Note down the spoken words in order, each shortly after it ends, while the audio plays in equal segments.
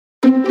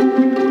Welcome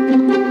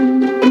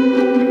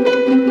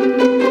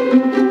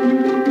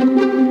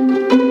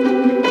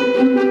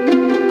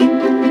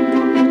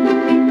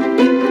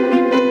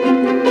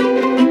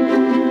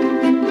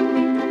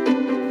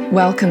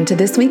to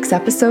this week's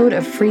episode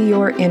of Free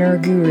Your Inner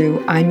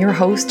Guru. I'm your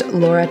host,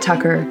 Laura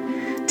Tucker.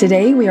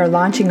 Today we are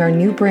launching our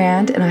new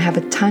brand, and I have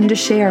a ton to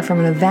share from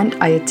an event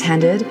I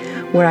attended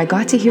where I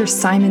got to hear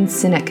Simon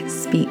Sinek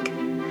speak.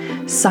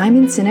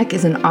 Simon Sinek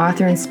is an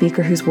author and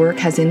speaker whose work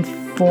has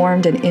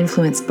informed and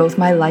influenced both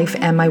my life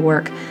and my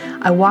work.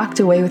 I walked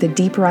away with a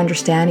deeper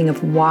understanding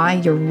of why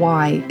your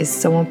why is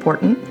so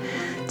important.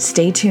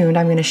 Stay tuned,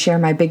 I'm going to share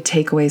my big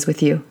takeaways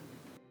with you.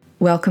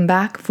 Welcome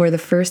back for the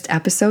first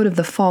episode of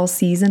the fall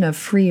season of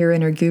Free Your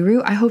Inner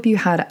Guru. I hope you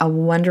had a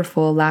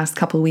wonderful last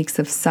couple of weeks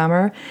of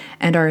summer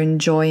and are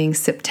enjoying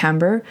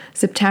September.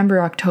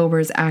 October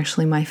is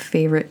actually my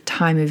favorite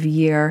time of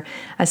year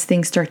as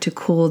things start to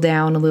cool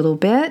down a little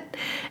bit.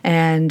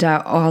 And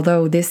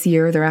although this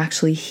year they're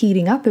actually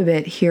heating up a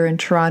bit here in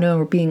Toronto,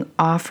 we're being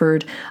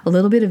offered a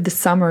little bit of the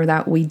summer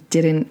that we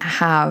didn't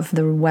have.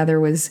 The weather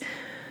was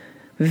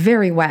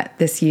very wet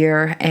this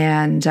year,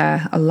 and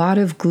a lot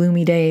of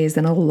gloomy days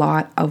and a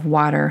lot of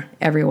water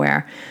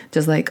everywhere,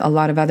 just like a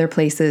lot of other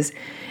places.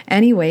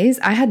 Anyways,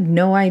 I had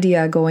no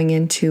idea going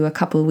into a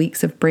couple of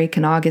weeks of break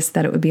in August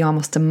that it would be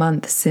almost a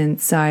month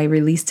since I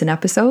released an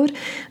episode.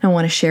 I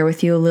want to share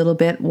with you a little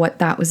bit what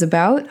that was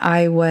about.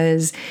 I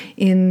was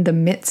in the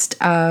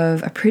midst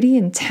of a pretty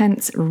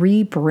intense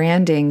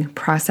rebranding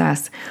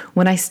process.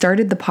 When I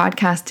started the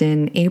podcast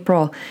in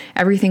April,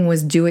 everything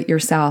was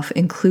do-it-yourself,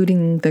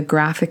 including the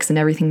graphics and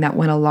everything that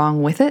went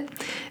along with it.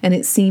 And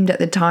it seemed at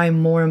the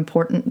time more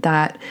important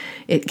that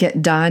it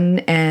get done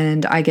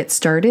and I get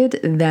started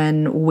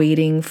than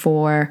waiting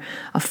for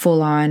a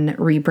full-on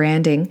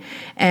rebranding.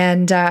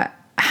 And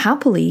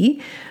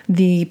happily,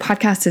 the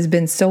podcast has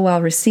been so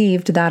well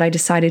received that I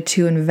decided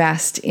to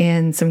invest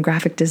in some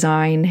graphic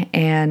design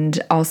and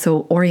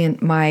also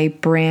orient my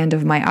brand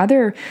of my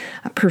other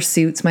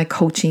pursuits, my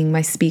coaching,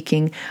 my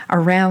speaking,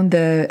 around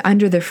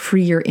under the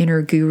Free Your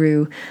Inner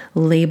Guru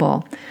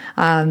label.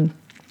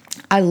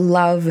 I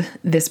love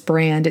this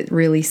brand. It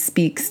really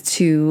speaks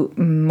to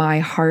my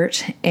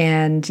heart,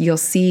 and you'll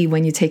see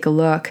when you take a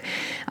look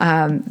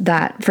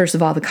that, first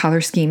of all, the color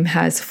scheme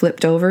has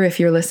flipped over. If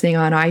you're listening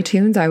on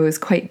iTunes, I was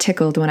quite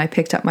tickled when I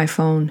picked up my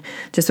phone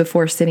just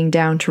before sitting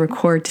down to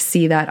record to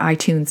see that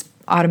iTunes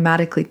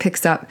automatically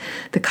picks up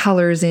the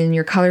colors in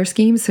your color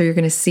scheme. So you're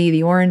going to see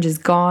the orange is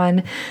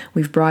gone.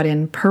 We've brought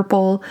in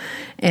purple,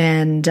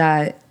 and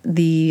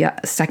the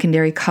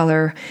secondary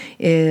color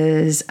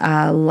is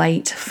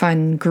light,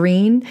 fun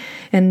green.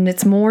 And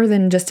it's more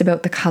than just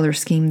about the color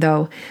scheme,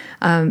 though.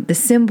 The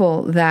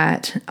symbol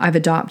that I've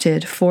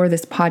adopted for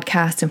this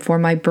podcast and for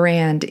my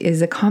brand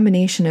is a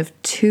combination of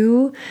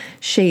two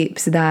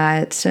shapes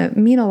that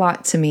mean a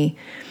lot to me.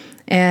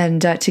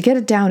 And to get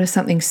it down to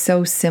something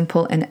so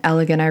simple and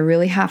elegant, I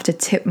really have to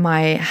tip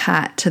my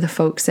hat to the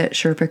folks at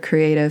Sherpa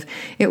Creative.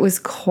 It was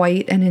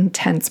quite an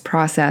intense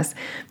process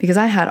because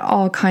I had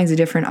all kinds of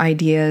different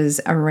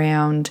ideas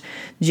around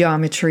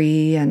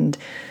geometry and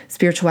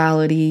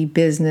spirituality,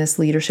 business,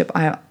 leadership,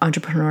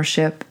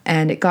 entrepreneurship,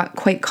 and it got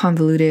quite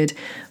convoluted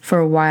for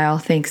a while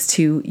thanks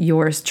to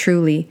yours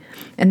truly.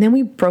 And then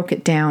we broke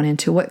it down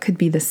into what could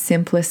be the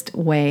simplest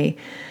way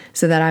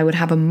so that I would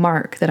have a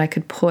mark that I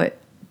could put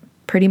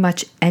pretty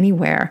much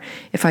anywhere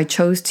if I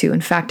chose to.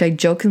 In fact, I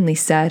jokingly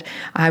said,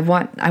 I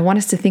want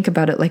us to think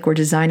about it like we're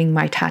designing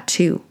my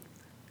tattoo,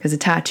 because a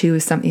tattoo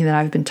is something that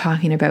I've been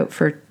talking about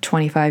for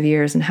 25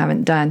 years and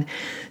haven't done.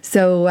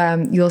 So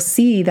you'll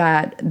see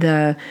that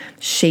the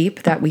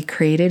shape that we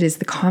created is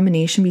the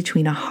combination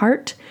between a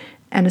heart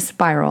and a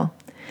spiral.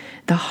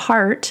 The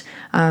heart,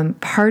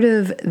 part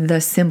of the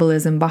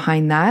symbolism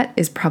behind that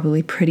is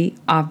probably pretty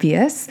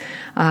obvious.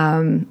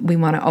 We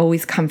want to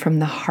always come from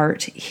the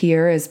heart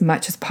here as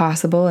much as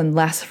possible and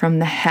less from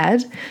the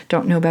head.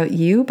 Don't know about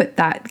you, but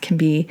that can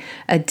be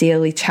a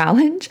daily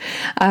challenge.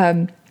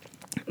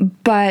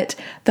 But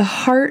the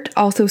heart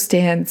also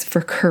stands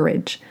for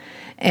courage,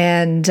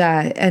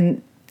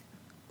 and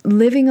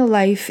living a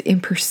life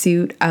in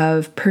pursuit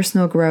of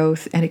personal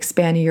growth and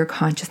expanding your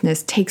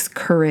consciousness takes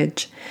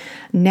courage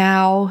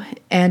now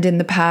and in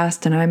the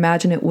past, and I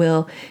imagine it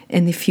will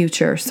in the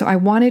future. So I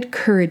wanted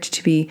courage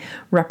to be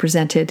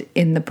represented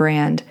in the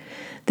brand.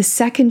 The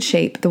second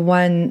shape, the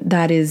one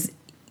that is,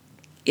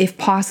 if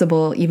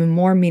possible, even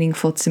more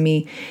meaningful to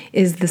me,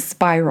 is the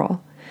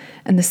spiral.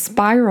 And the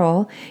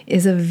spiral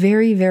is a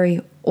very,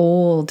 very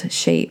old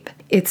shape.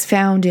 It's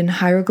found in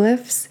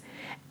hieroglyphs,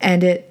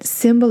 and it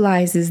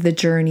symbolizes the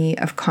journey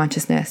of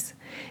consciousness.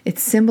 It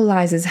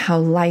symbolizes how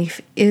life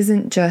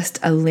isn't just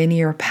a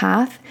linear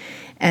path,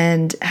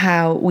 and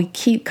how we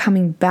keep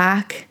coming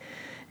back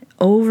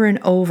over and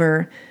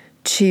over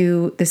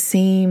to the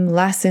same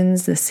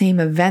lessons, the same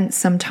events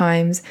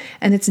sometimes,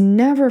 and it's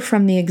never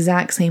from the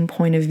exact same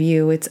point of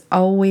view. It's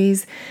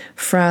always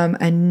from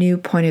a new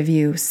point of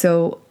view.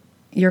 So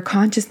your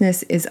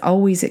consciousness is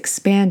always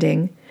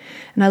expanding,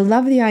 And I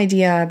love the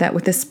idea that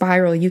with the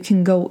spiral, you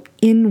can go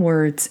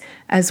inwards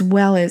as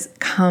well as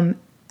come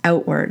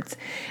outwards.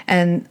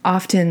 And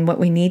often what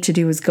we need to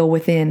do is go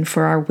within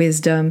for our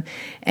wisdom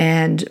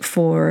and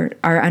for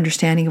our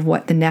understanding of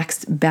what the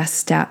next best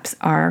steps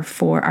are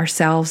for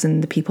ourselves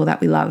and the people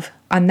that we love.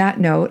 On that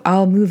note,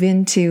 I'll move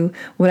into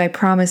what I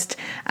promised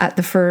at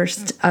the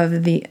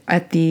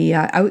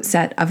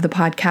outset of the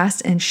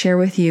podcast and share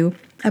with you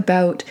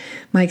about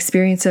my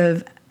experience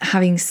of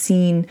having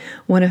seen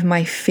one of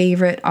my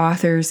favorite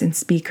authors and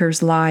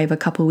speakers live a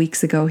couple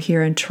weeks ago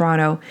here in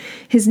Toronto.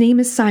 His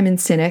name is Simon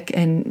Sinek,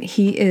 and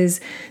he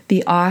is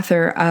the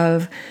author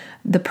of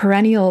the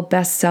perennial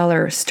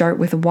bestseller, Start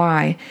With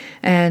Why.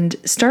 And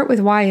Start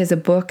With Why is a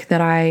book that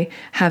I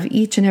have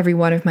each and every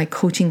one of my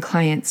coaching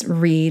clients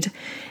read.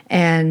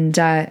 And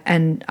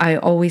I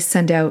always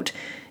send out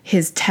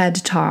his TED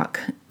Talk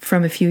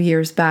from a few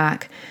years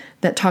back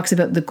that talks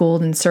about the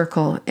golden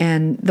circle.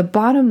 And the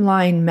bottom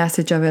line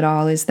message of it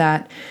all is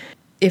that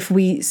if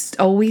we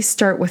always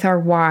start with our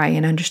why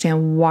and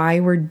understand why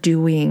we're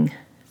doing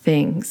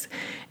things,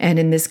 and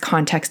in this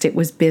context, it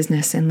was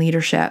business and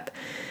leadership,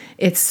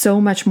 it's so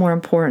much more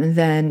important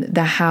than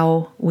the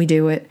how we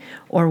do it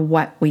or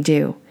what we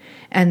do.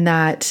 And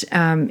that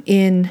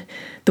in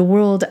the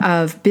world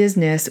of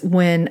business,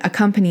 when a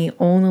company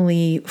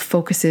only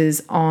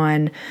focuses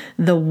on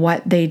the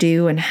what they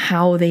do and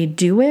how they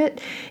do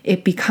it,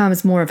 it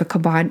becomes more of a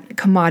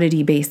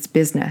commodity-based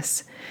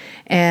business.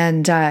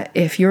 And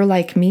if you're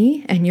like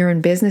me and you're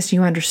in business,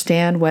 you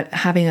understand what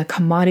having a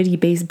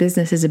commodity-based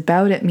business is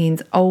about. It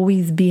means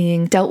always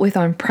being dealt with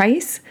on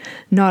price,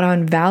 not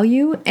on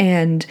value,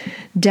 and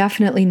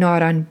definitely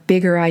not on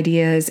bigger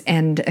ideas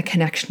and a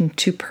connection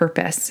to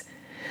purpose.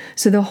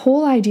 So the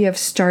whole idea of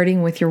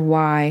starting with your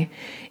why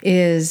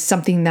is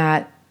something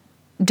that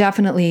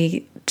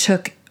definitely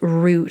took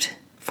root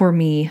for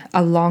me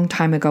a long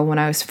time ago when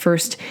I was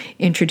first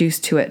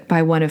introduced to it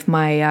by one of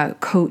my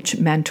coach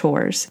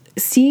mentors.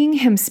 Seeing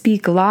him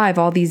speak live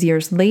all these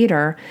years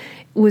later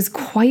was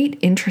quite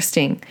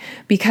interesting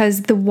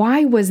because the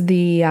why was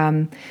the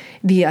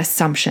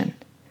assumption.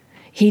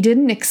 He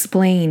didn't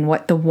explain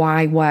what the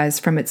why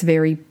was from its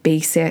very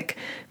basic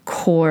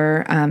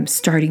core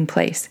starting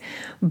place,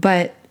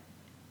 but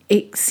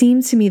it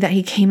seemed to me that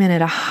he came in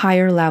at a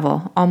higher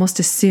level, almost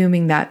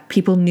assuming that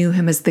people knew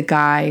him as the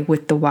guy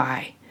with the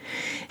why.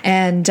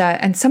 And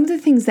some of the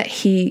things that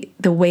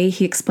the way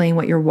he explained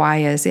what your why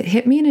is, it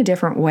hit me in a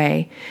different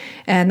way.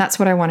 And that's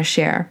what I want to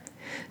share.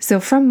 So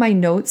from my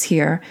notes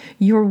here,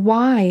 your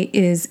why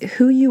is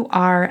who you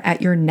are at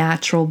your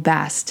natural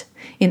best.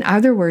 In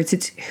other words,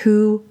 it's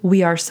who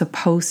we are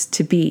supposed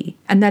to be,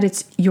 and that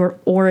it's your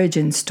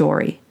origin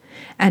story,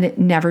 and it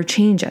never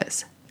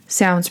changes.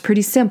 Sounds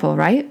pretty simple,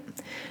 right?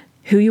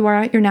 Who you are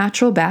at your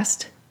natural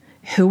best,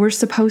 who we're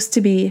supposed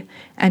to be,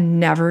 and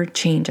never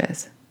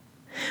changes.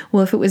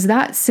 Well, if it was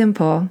that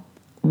simple,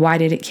 why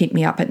did it keep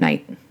me up at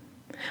night?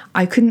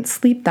 I couldn't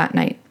sleep that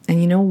night.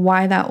 And you know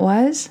why that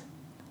was?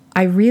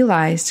 I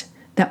realized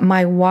that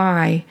my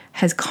why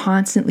has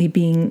constantly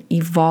been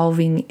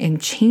evolving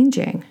and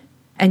changing.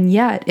 And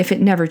yet, if it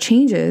never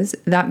changes,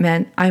 that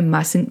meant I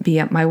mustn't be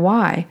at my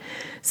why.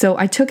 So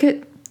I took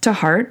it to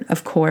heart,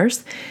 of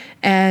course,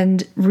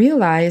 and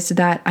realized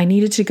that I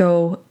needed to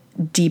go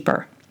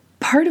deeper.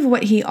 Part of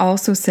what he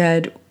also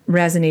said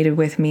resonated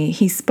with me.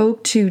 He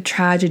spoke to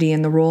tragedy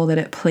and the role that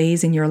it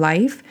plays in your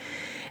life.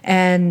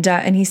 And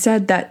he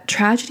said that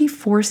tragedy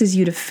forces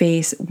you to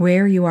face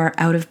where you are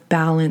out of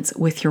balance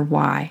with your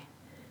why.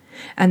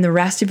 And the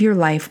rest of your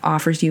life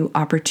offers you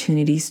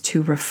opportunities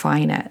to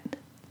refine it.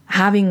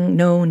 Having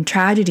known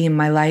tragedy in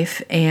my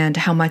life and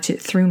how much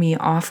it threw me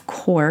off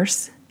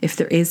course, if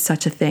there is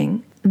such a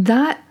thing,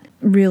 that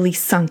really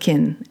sunk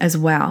in as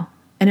well.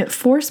 And it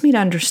forced me to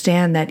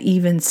understand that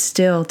even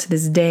still to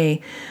this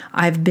day,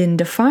 I've been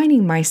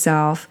defining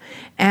myself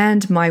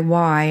and my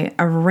why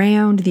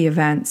around the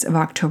events of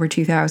October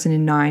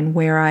 2009,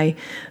 where I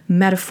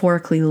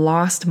metaphorically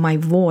lost my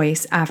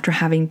voice after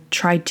having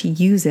tried to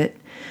use it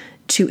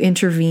to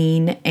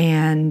intervene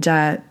and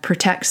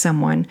protect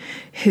someone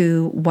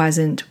who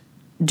wasn't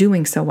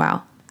doing so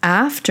well.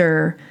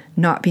 After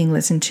not being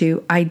listened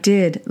to, I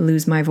did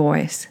lose my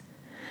voice,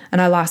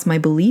 and I lost my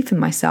belief in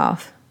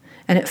myself.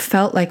 And it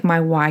felt like my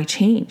why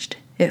changed.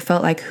 It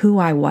felt like who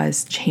I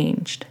was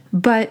changed.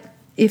 But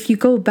if you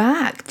go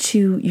back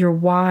to your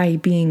why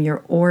being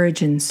your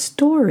origin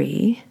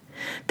story,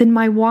 then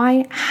my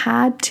why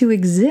had to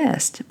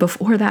exist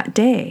before that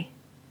day.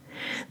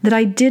 That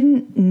I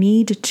didn't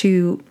need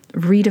to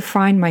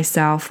redefine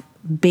myself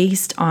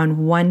based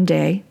on one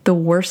day, the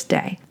worst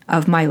day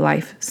of my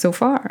life so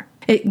far.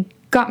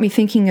 It got me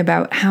thinking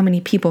about how many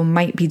people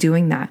might be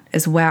doing that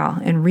as well,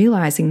 and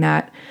realizing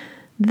that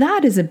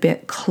is a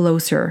bit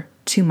closer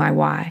to my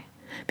why.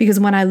 Because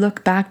when I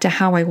look back to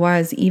how I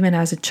was even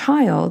as a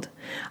child,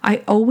 I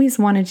always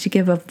wanted to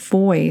give a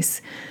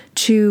voice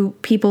to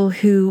people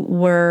who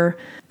were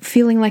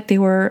feeling like they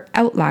were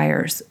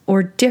outliers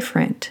or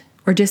different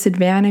or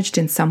disadvantaged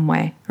in some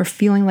way, or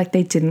feeling like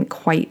they didn't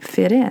quite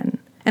fit in.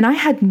 And I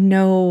had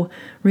no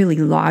really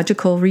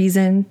logical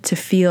reason to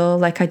feel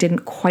like I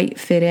didn't quite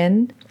fit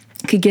in.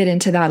 Could get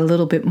into that a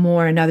little bit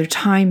more another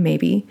time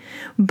maybe.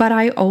 But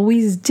I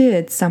always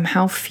did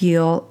somehow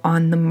feel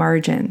on the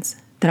margins,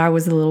 that I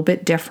was a little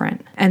bit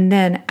different. And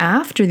then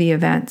after the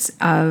events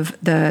of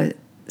the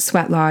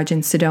Sweat Lodge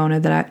in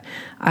Sedona that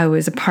I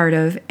was a part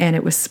of, and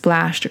it was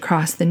splashed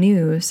across the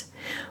news,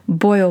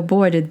 boy oh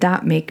boy did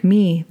that make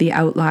me the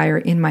outlier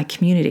in my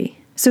community.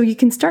 So you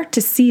can start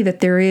to see that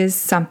there is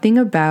something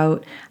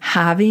about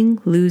having,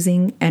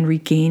 losing, and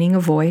regaining a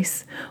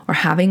voice, or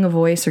having a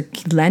voice or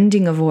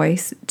lending a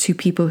voice to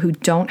people who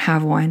don't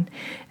have one,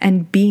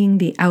 and being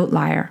the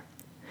outlier.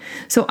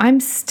 So I'm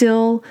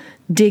still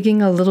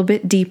digging a little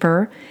bit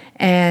deeper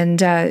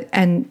and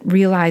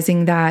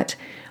realizing that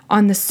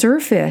on the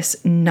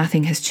surface,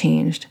 nothing has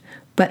changed,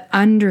 but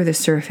under the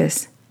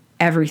surface,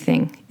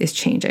 everything is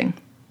changing.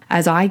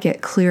 As I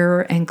get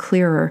clearer and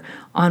clearer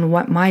on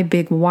what my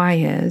big why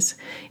is,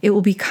 it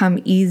will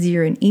become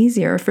easier and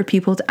easier for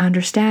people to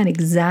understand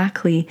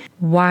exactly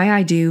why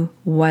I do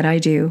what I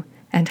do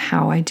and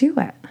how I do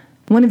it.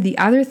 One of the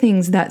other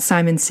things that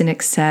Simon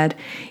Sinek said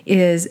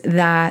is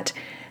that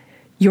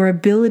your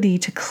ability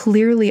to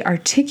clearly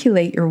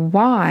articulate your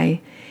why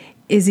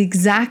is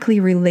exactly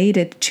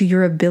related to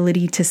your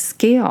ability to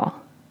scale.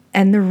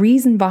 And the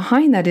reason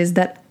behind that is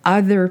that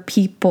other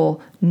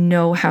people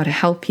know how to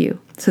help you,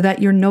 so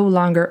that you're no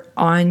longer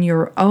on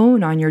your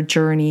own on your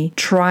journey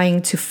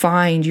trying to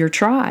find your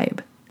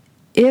tribe.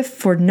 If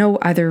for no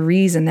other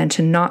reason than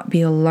to not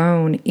be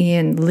alone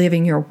in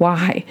living your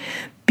why,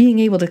 being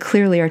able to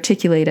clearly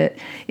articulate it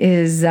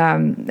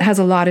has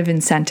a lot of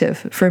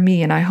incentive for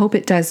me, and I hope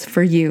it does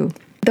for you.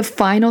 The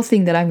final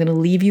thing that I'm going to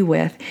leave you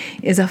with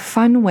is a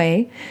fun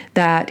way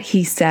that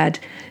he said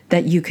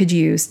that you could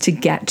use to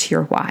get to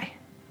your why.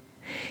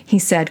 He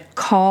said,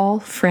 call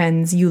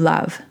friends you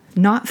love,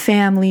 not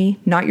family,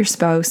 not your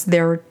spouse,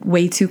 they're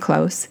way too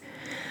close,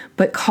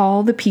 but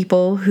call the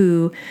people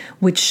who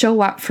would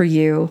show up for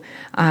you,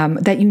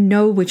 that you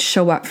know would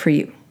show up for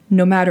you,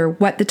 no matter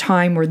what the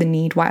time or the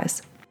need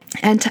was,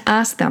 and to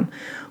ask them,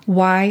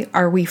 why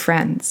are we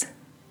friends?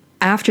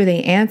 After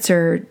they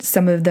answered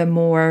some of the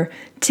more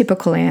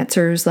typical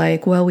answers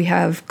like, well, we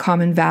have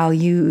common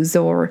values,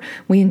 or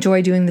we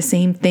enjoy doing the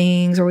same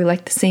things, or we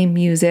like the same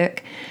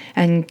music,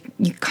 and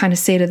you kind of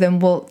say to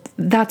them, well,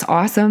 that's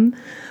awesome,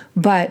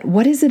 but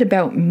what is it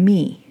about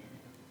me?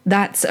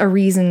 That's a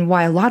reason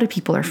why a lot of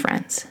people are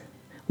friends.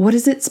 What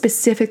is it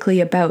specifically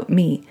about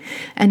me?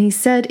 And he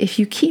said, if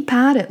you keep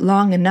at it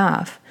long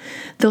enough,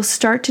 they'll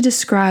start to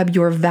describe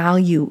your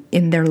value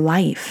in their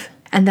life,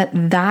 and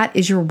that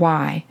is your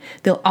why.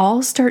 They'll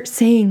all start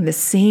saying the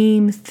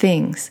same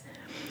things.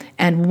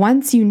 And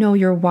once you know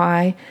your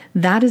why,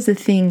 that is the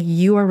thing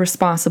you are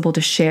responsible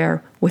to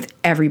share with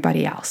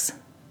everybody else.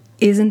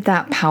 Isn't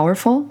that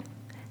powerful?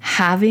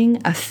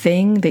 Having a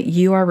thing that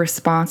you are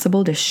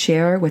responsible to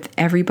share with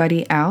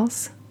everybody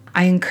else?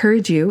 I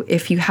encourage you,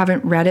 if you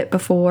haven't read it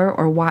before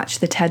or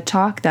watched the TED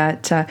Talk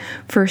that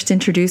first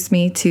introduced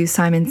me to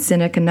Simon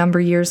Sinek a number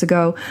of years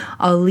ago,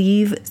 I'll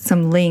leave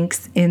some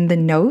links in the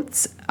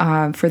notes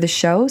for the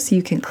show so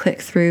you can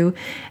click through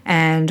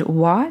and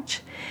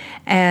watch.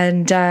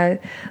 And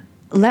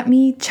let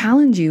me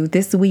challenge you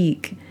this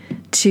week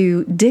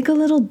to dig a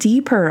little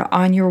deeper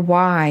on your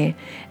why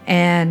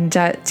and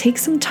take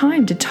some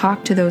time to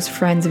talk to those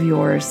friends of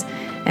yours.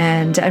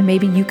 And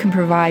maybe you can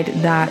provide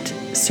that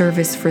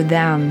service for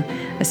them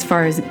as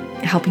far as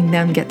helping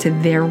them get to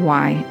their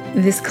why.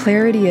 This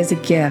clarity is a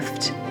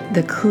gift.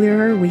 The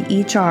clearer we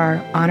each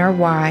are on our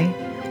why,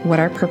 what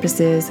our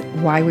purpose is,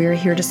 why we are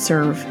here to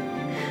serve,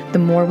 the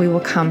more we will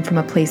come from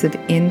a place of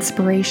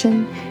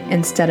inspiration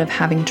instead of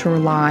having to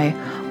rely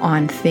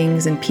on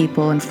things and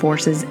people and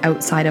forces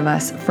outside of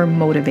us for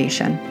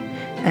motivation.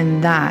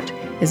 And that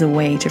is a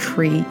way to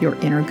free your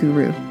inner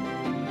guru.